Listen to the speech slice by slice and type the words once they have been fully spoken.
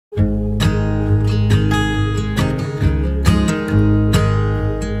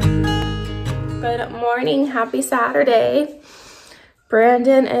morning, happy Saturday.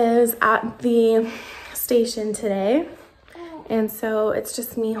 Brandon is at the station today, and so it's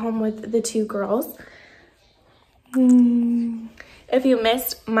just me home with the two girls. If you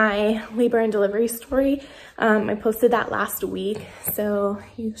missed my labor and delivery story, I posted that last week, so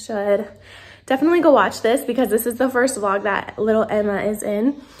you should definitely go watch this because this is the first vlog that little Emma is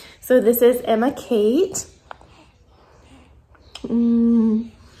in. So this is Emma Kate.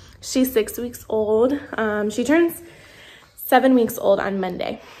 She's 6 weeks old. She turns 7 weeks old on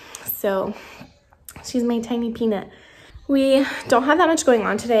Monday. So she's my tiny peanut. We don't have that much going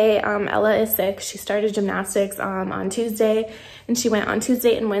on today. Ella is sick. She started gymnastics on Tuesday, and she went on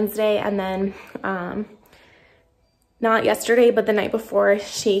Tuesday and Wednesday, and then not yesterday, but the night before,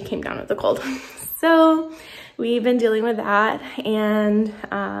 she came down with a cold. So we've been dealing with that, and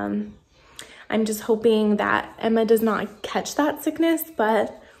I'm just hoping that Emma does not catch that sickness,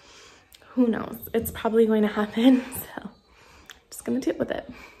 but who knows? It's probably going to happen, so I'm just gonna deal with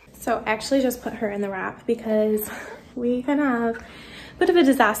it. So I actually just put her in the wrap because we kind of have a bit of a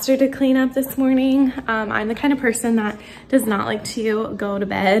disaster to clean up this morning. I'm the kind of person that does not like to go to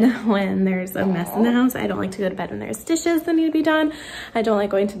bed when there's a mess in the house. I don't like to go to bed when there's dishes that need to be done. I don't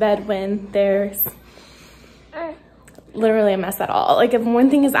like going to bed when there's literally a mess at all. Like if one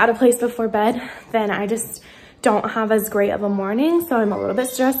thing is out of place before bed, then I just don't have as great of a morning. So I'm a little bit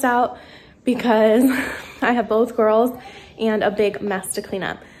stressed out because I have both girls and a big mess to clean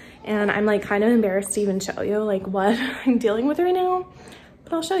up. And I'm like kind of embarrassed to even show you like what I'm dealing with right now,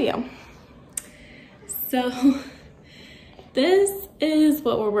 but I'll show you. So this is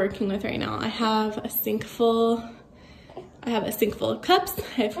what we're working with right now. I have a sink full of cups.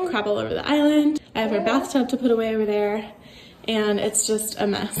 I have crap all over the island. I have our bathtub to put away over there, and it's just a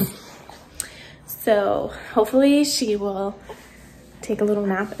mess. So hopefully she will take a little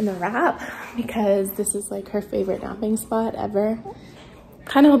nap in the wrap because this is like her favorite napping spot ever.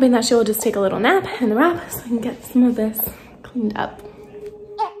 Kind of hoping that she will just take a little nap in the wrap so I can get some of this cleaned up.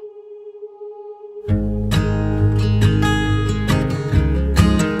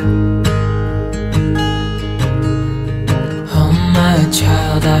 Oh my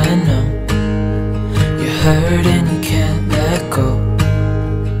child, I know you're hurt and you can't let go.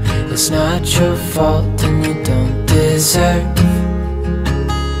 It's not your fault and you don't deserve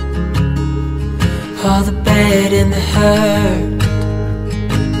all the bad and the hurt.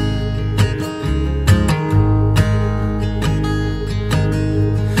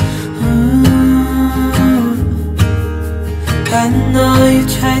 I know you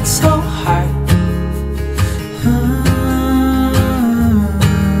tried so hard.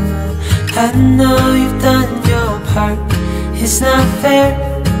 I know you've done your part. It's not fair.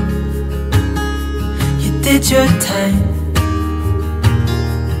 You did your time.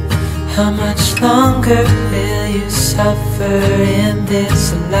 How much longer will you suffer in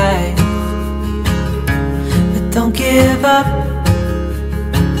this life? But don't give up.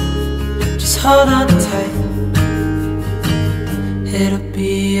 Just hold on tight. It'll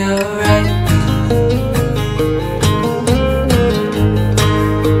be alright.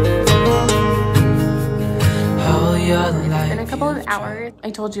 It's been a couple of hours. I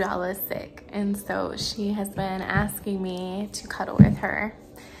told you Ella's sick, and so she has been asking me to cuddle with her.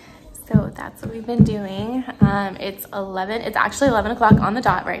 So that's what we've been doing. It's actually 11 o'clock on the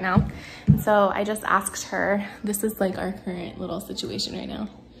dot right now. So I just asked her, this is like our current little situation right now.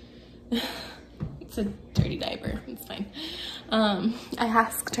 It's a dirty diaper, it's fine. I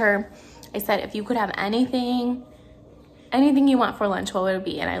asked her, I said, if you could have anything you want for lunch, what would it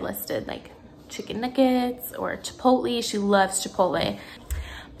be? And I listed like chicken nuggets or Chipotle. She loves Chipotle.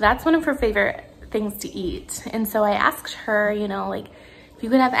 That's one of her favorite things to eat. And so I asked her, you know, like, if you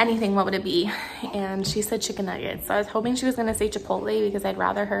could have anything, what would it be? And she said chicken nuggets. So I was hoping she was gonna say Chipotle because I'd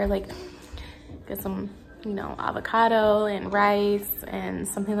rather her like get some, you know, avocado and rice and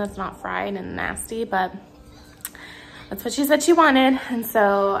something that's not fried and nasty, but that's what she said she wanted. And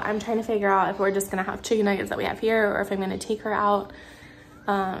so I'm trying to figure out if we're just gonna have chicken nuggets that we have here or if I'm gonna take her out,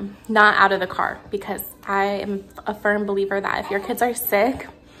 not out of the car, because I am a firm believer that if your kids are sick,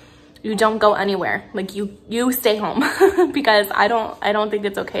 you don't go anywhere. Like you stay home because I don't think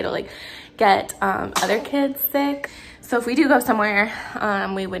it's okay to like get other kids sick. So if we do go somewhere,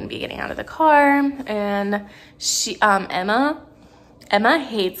 we wouldn't be getting out of the car. And she, Emma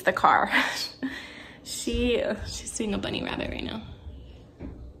hates the car. She's doing a bunny rabbit right now.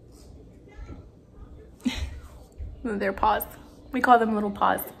 Their paws. We call them little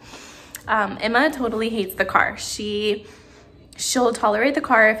paws. Emma totally hates the car. She'll tolerate the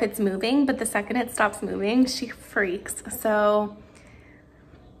car if it's moving, but the second it stops moving, she freaks. So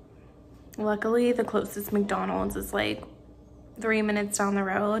Luckily, the closest McDonald's is like 3 minutes down the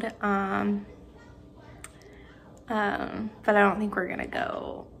road. But I don't think we're gonna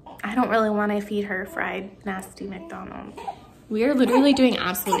go. I don't really want to feed her fried, nasty McDonald's. We are literally doing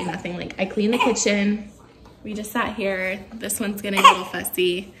absolutely nothing. Like, I cleaned the kitchen. We just sat here. This one's getting a little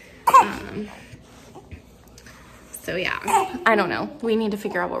fussy. So yeah, I don't know. We need to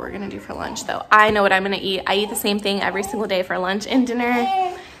figure out what we're gonna do for lunch though. I know what I'm gonna eat. I eat the same thing every single day for lunch and dinner.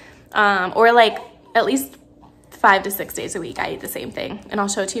 Or like at least 5 to 6 days a week, I eat the same thing. And I'll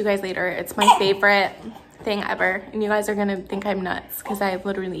show it to you guys later. It's my favorite thing ever. And you guys are gonna think I'm nuts because I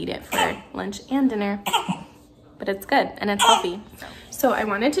literally eat it for lunch and dinner. But it's good and it's healthy. So I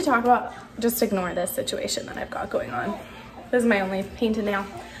wanted to talk about, just ignore this situation that I've got going on. This is my only painted nail.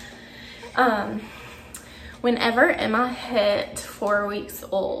 Whenever Emma hit 4 weeks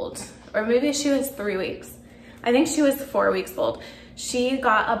old, or maybe she was 3 weeks, I think she was 4 weeks old, she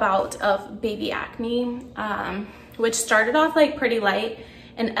got a bout of baby acne, which started off like pretty light,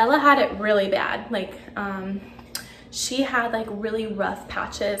 and Ella had it really bad. Like, she had like really rough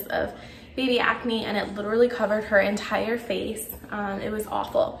patches of baby acne, and it literally covered her entire face. It was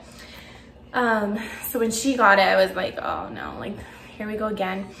awful. So when she got it, I was like, oh no, like here we go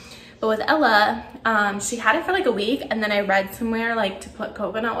again. But with Ella, she had it for like a week, and then I read somewhere like to put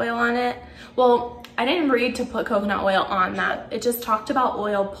coconut oil on it. Well, I didn't read to put coconut oil on that. It just talked about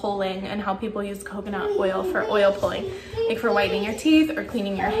oil pulling and how people use coconut oil for oil pulling, like for whitening your teeth or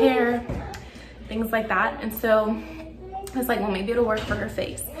cleaning your hair, things like that. And so I was like, well, maybe it'll work for her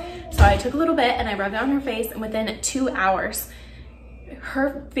face. So I took a little bit and I rubbed it on her face, and within 2 hours,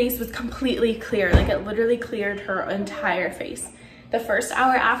 her face was completely clear. Like, it literally cleared her entire face. The first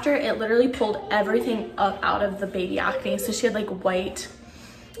hour after, it literally pulled everything up out of the baby acne. So she had like white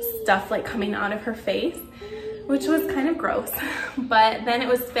stuff like coming out of her face, which was kind of gross, but then it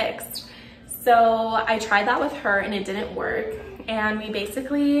was fixed. So I tried that with her and it didn't work. And we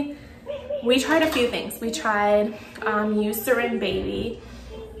tried a few things. We tried Eucerin Baby,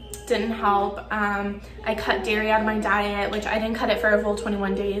 didn't help. I cut dairy out of my diet, which I didn't cut it for a full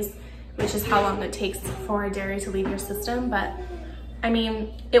 21 days, which is how long it takes for dairy to leave your system. But I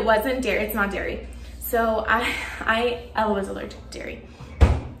mean, it wasn't dairy, it's not dairy. So Ella was allergic to dairy.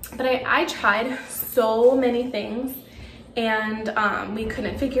 But I tried so many things, and we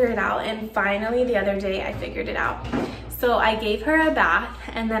couldn't figure it out. And finally the other day I figured it out. So I gave her a bath,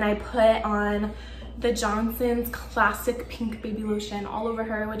 and then I put on the Johnson's Classic Pink Baby Lotion all over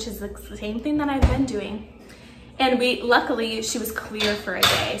her, which is the same thing that I've been doing. And luckily she was clear for a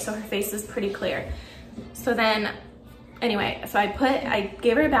day, so her face was pretty clear. So then, anyway, so I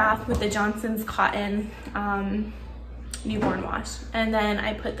gave her a bath with the Johnson's Cotton newborn wash, and then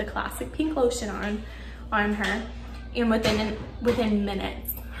I put the Classic Pink Lotion on her, and within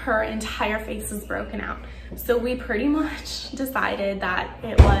minutes, her entire face was broken out. So we pretty much decided that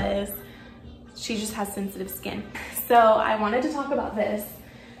she just has sensitive skin. So I wanted to talk about this.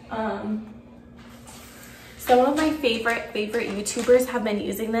 Some of my favorite YouTubers have been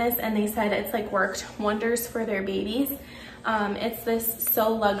using this, and they said it's like worked wonders for their babies. It's this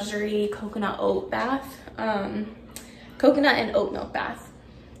So Luxury coconut oat bath, coconut and oat milk bath.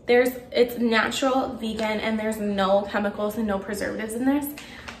 It's natural, vegan, and there's no chemicals and no preservatives in this.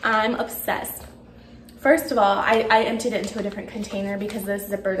 I'm obsessed. First of all, I emptied it into a different container because this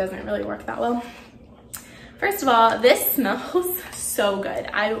zipper doesn't really work that well. First of all, this smells so good.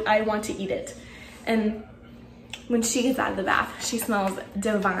 I want to eat it. And when she gets out of the bath, she smells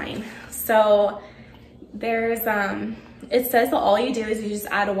divine. So there's, it says that all you do is you just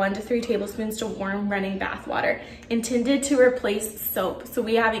add 1 to 3 tablespoons to warm running bath water, intended to replace soap. So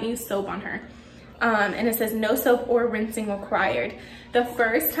we haven't used soap on her. And it says no soap or rinsing required. The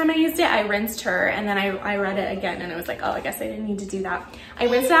first time I used it, I rinsed her, and then I read it again, and I was like, oh, I guess I didn't need to do that. I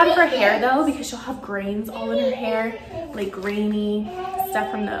rinsed it out of her hair though, because she'll have grains all in her hair, like grainy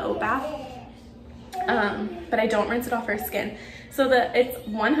stuff from the oat bath. But I don't rinse it off her skin. So it's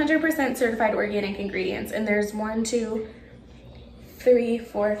 100% certified organic ingredients, and there's 1, 2, 3,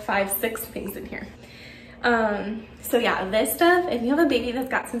 4, 5, 6 things in here. So yeah, this stuff, if you have a baby that's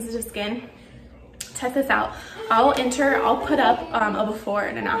got sensitive skin, test this out. I'll put up a before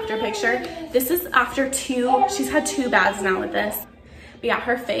and an after picture. This is after 2, she's had 2 baths now with this. But yeah,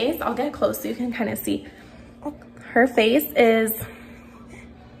 her face, I'll get close so you can kind of see. Her face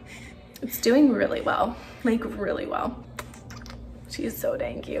it's doing really well, like really well. She's so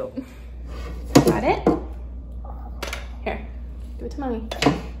dang cute. Got it? Here, give it to mommy.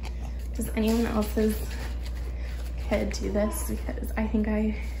 Does anyone else's kid do this? Because I think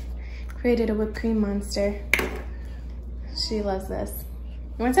I created a whipped cream monster. She loves this.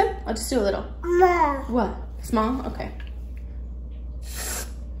 You want some? I'll just do a little. No. What? Small? Okay. Is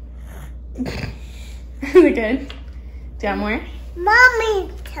it good? Do you want more?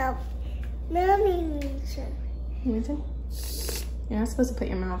 Mommy, some. Mommy needs some. You want some? You're not supposed to put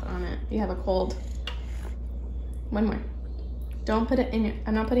your mouth on it. You have a cold. One more. Don't put it in your,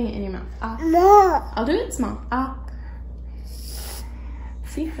 I'm not putting it in your mouth. Ah. No. I'll do it small. Ah.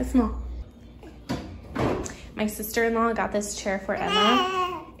 See, that's small. My sister-in-law got this chair for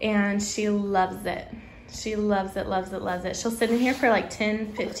Emma and she loves it. She loves it, loves it, loves it. She'll sit in here for like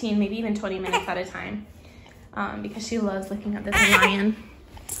 10, 15, maybe even 20 minutes at a time because she loves looking at this lion.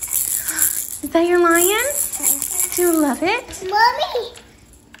 Is that your lion? Do you love it? Mommy.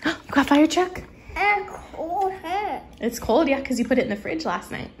 You got fire truck? Cold hair. It's cold, yeah, because you put it in the fridge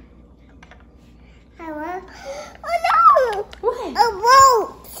last night. I want. Oh no! What? A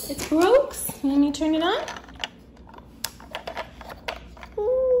boat. It broke. You want me to turn it on?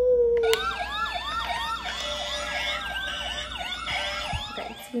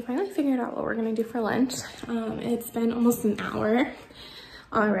 Okay, so we finally figured out what we're gonna do for lunch. It's been almost an hour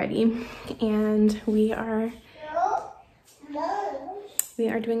already, and we are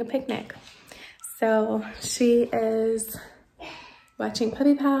doing a picnic. So she is watching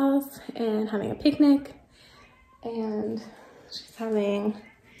Puppy Pals and having a picnic, and she's having,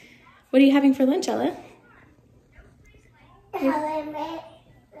 what are you having for lunch, Ella? They're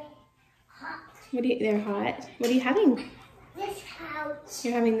hot. What are you having? This pouch.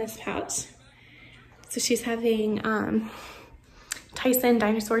 You're having this pouch. So she's having Tyson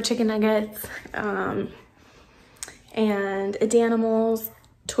dinosaur chicken nuggets and a Danimals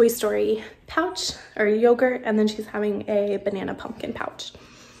Toy Story pouch or yogurt, and then she's having a banana pumpkin pouch.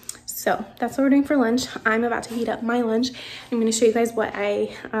 So that's what we're doing for lunch. I'm about to heat up my lunch. I'm going to show you guys what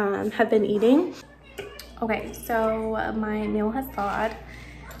I have been eating. Okay, so my meal has thawed,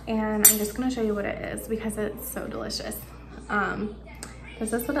 and I'm just going to show you what it is because it's so delicious.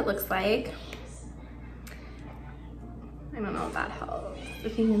 This is what it looks like. I don't know if that helps,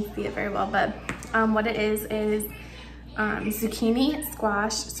 if you can see it very well, but what it is zucchini,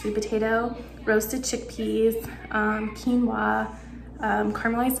 squash, sweet potato, roasted chickpeas, quinoa,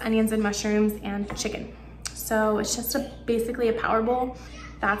 caramelized onions and mushrooms, and chicken. So it's just basically a power bowl.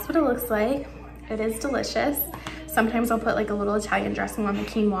 That's what it looks like. It is delicious. Sometimes I'll put like a little Italian dressing on the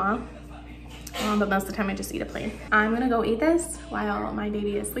quinoa, but most of the time I just eat it plain. I'm gonna go eat this while my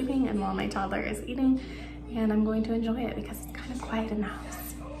baby is sleeping and while my toddler is eating, and I'm going to enjoy it because it's kind of quiet in the house.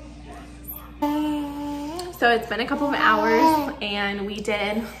 So it's been a couple of hours and we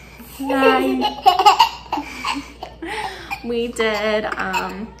did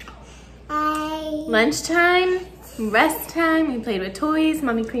lunchtime, rest time, we played with toys,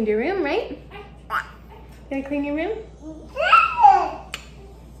 Mommy cleaned your room, right? Did I clean your room?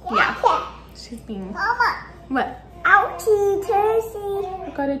 Yeah. She's being... Mama. What? Ouchie, Tussie. I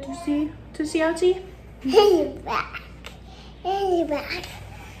got a Tussie. Tussie ouchie? He's back. He's back.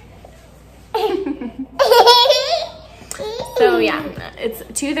 So yeah, it's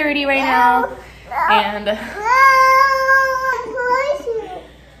 2:30 right now, and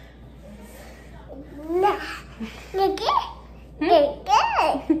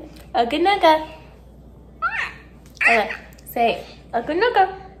Ugga nugga. Say Ugga nugga.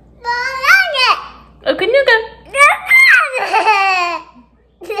 Ugga nugga.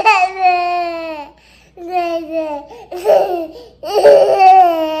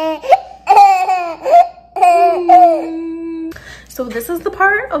 So this is the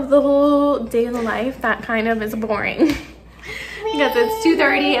part of the whole day in the life that kind of is boring because it's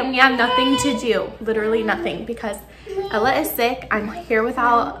 2:30 and we have nothing to do, literally nothing, because Ella is sick. I'm here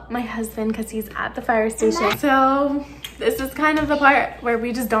without my husband because he's at the fire station. So this is kind of the part where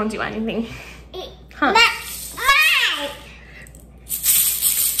we just don't do anything. Huh?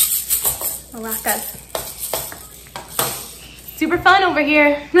 Alacas. Super fun over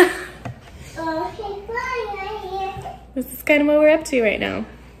here. This is kind of what we're up to right now.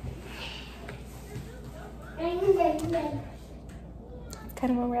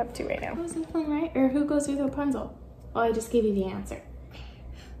 Kind of what we're up to right now. Who's in fun, right? Or who goes with Rapunzel? Oh, I just gave you the answer.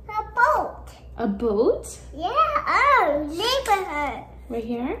 A boat. A boat? Yeah, oh, neighborhood. Right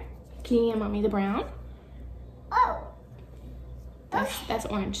here? Can you hand Mommy the brown? Oh. That's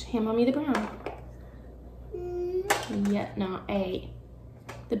orange. Hand Mommy the brown. Yeah, no, A.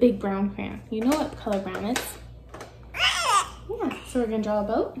 The big brown crayon. You know what color brown is? Yeah, so we're gonna draw a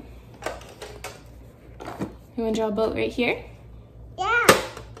boat. You wanna draw a boat right here? Yeah.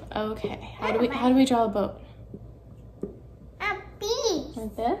 Okay. How do we draw a boat? A beach.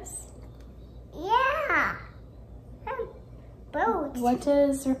 Like this? Yeah. A boat. What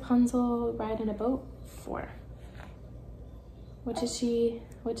does Rapunzel ride in a boat for? What does she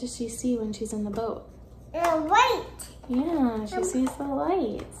see when she's in the boat? White. Yeah, she sees the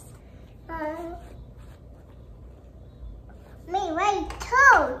lights. Me white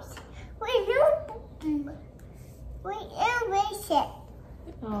toes. We erase it.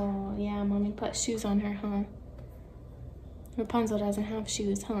 Oh, yeah, Mommy put shoes on her, huh? Rapunzel doesn't have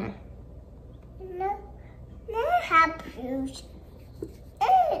shoes, huh? No have shoes.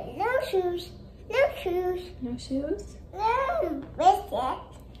 No shoes. No shoes. No shoes? No biscuit.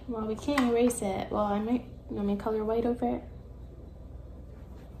 Well, we can't erase it. Well, you want me to color white over it?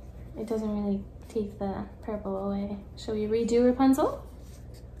 It doesn't really take the purple away. Shall we redo Rapunzel?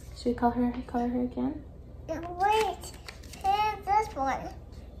 Should we color her again? Wait, here's this one.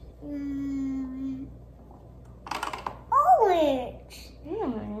 Orange.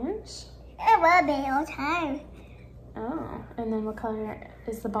 Orange. It will be all time. Oh, and then what color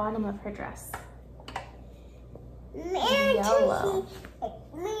is the bottom of her dress? Yellow.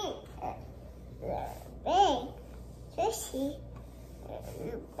 Big tushy.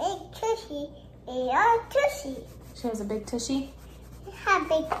 Tushy. She has a big tushy. Have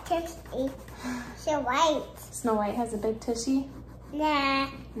big tushy. So white. Snow White has a big tushy? Nah.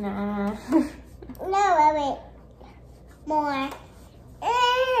 Nah. No, wait. More.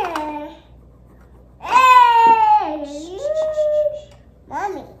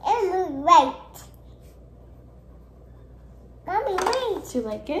 Mommy, it's right. Mommy, wait. Do you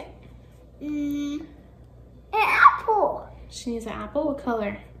like it? An apple. She needs an apple. What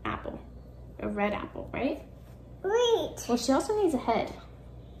color? Apple. A red apple, right? Wait. Well, she also needs a head.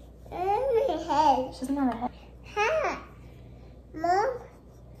 Head. She doesn't have a head. Huh. Mom,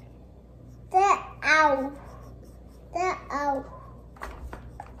 the owl. The owl.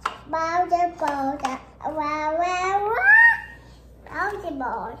 Boulder, boulder. Wow, wow, wow. Boulder,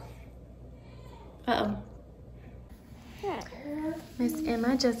 boulder. Uh-oh. Miss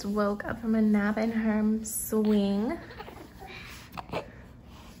Emma just woke up from a nap in her swing.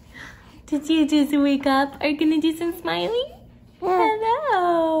 Did you just wake up? Are you gonna do some smiling?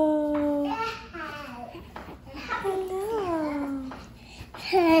 Hello.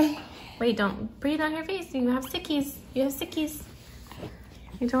 Hello. Wait, don't breathe on her face. You have sickies. You have sickies.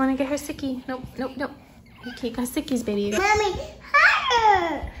 You don't want to get her sicky. Nope, nope, nope. Okay, you got sickies, baby. Mommy,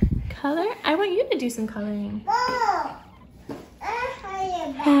 color. Color? I want you to do some coloring. Mom.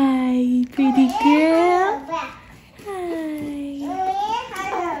 Hi, pretty girl. Hi.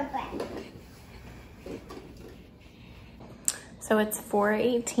 So it's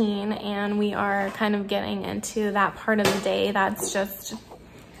 4:18 and we are kind of getting into that part of the day that's just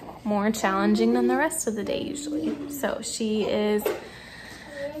more challenging than the rest of the day usually. So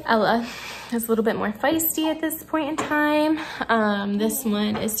Ella is a little bit more feisty at this point in time. This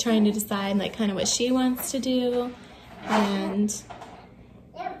one is trying to decide like kind of what she wants to do, and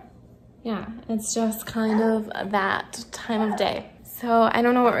yeah, it's just kind of that time of day. So I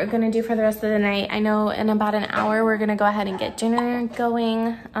don't know what we're gonna do for the rest of the night. I know in about an hour we're gonna go ahead and get dinner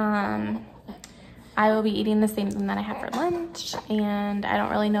going. I will be eating the same thing that I had for lunch, and I don't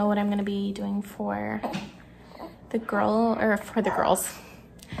really know what I'm gonna be doing for the girls.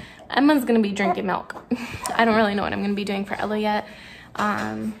 Emma's gonna be drinking milk. I don't really know what I'm gonna be doing for Ella yet.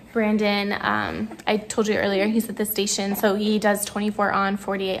 Brandon, I told you earlier, he's at the station, so he does 24 on,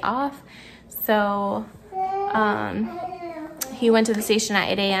 48 off. So he went to the station at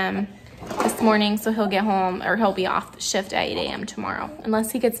 8 a.m. this morning, so he'll get home, or he'll be off shift at 8 a.m. tomorrow,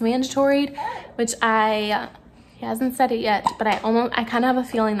 unless he gets mandatoried, which he hasn't said it yet, but I kind of have a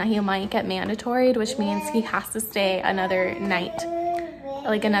feeling that he might get mandatoried, which means he has to stay another night,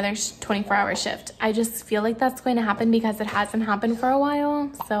 like another 24-hour shift. I just feel like that's going to happen because it hasn't happened for a while,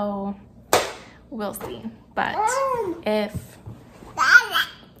 so we'll see. But if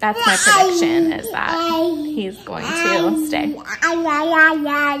that's my prediction, is that he's going to stay.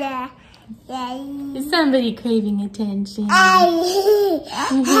 Is somebody craving attention? Yeah.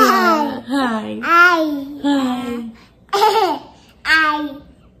 Hi.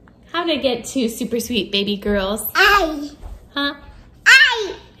 How'd I get two super sweet baby girls? Huh?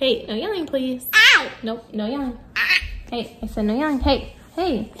 Hey, no yelling, please. Nope, no yelling. Hey, I said no yelling. Hey,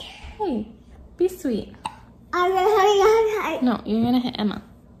 be sweet. No, you're gonna hit Emma.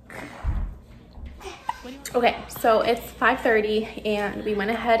 Okay, so it's 5:30 and we went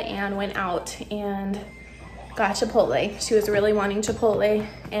ahead and went out and got Chipotle. She was really wanting Chipotle,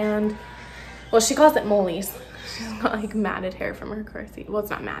 and well, she calls it Molly's. She's got like matted hair from her car seat. Well, it's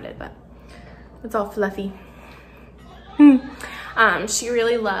not matted, but it's all fluffy. She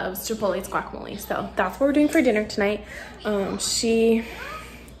really loves Chipotle's guacamole, so that's what we're doing for dinner tonight. She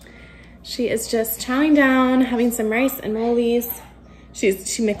is just chowing down, having some rice and molis.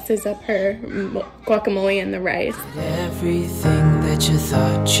 She mixes up her guacamole and the rice. Everything that you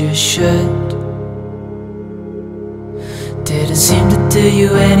thought you should didn't seem to do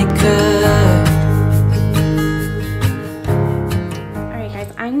you any good. Alright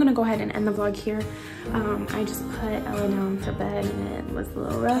guys, I'm gonna go ahead and end the vlog here. I just put Ella down for bed and it was a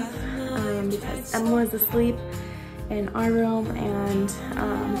little rough because Emma was asleep in our room and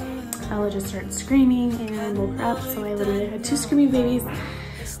Ella just started screaming and woke her up, so I literally had 2 screaming babies,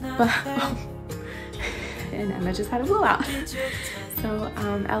 and Emma just had a blowout. So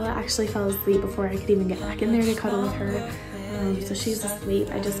Ella actually fell asleep before I could even get back in there to cuddle with her. So she's asleep.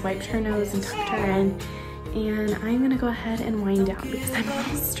 I just wiped her nose and tucked her in, and I'm gonna go ahead and wind down because I'm a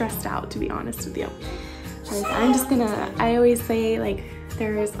little stressed out, to be honest with you. Like, I always say, like,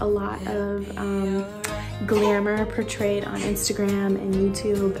 there is a lot of glamour portrayed on Instagram and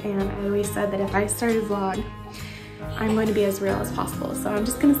YouTube, and I always said that if I start a vlog, I'm going to be as real as possible. So I'm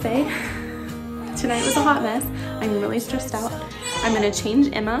just gonna say, tonight was a hot mess. I'm really stressed out. I'm gonna change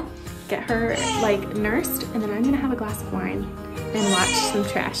Emma, get her like nursed, and then I'm gonna have a glass of wine and watch some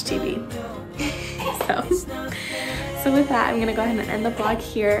trash TV. So with that, I'm gonna go ahead and end the vlog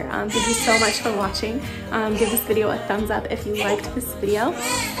here. Thank you so much for watching. Give this video a thumbs up if you liked this video,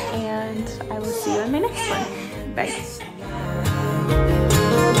 and I will see you in my next one. Bye.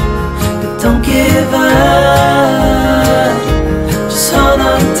 But don't give up.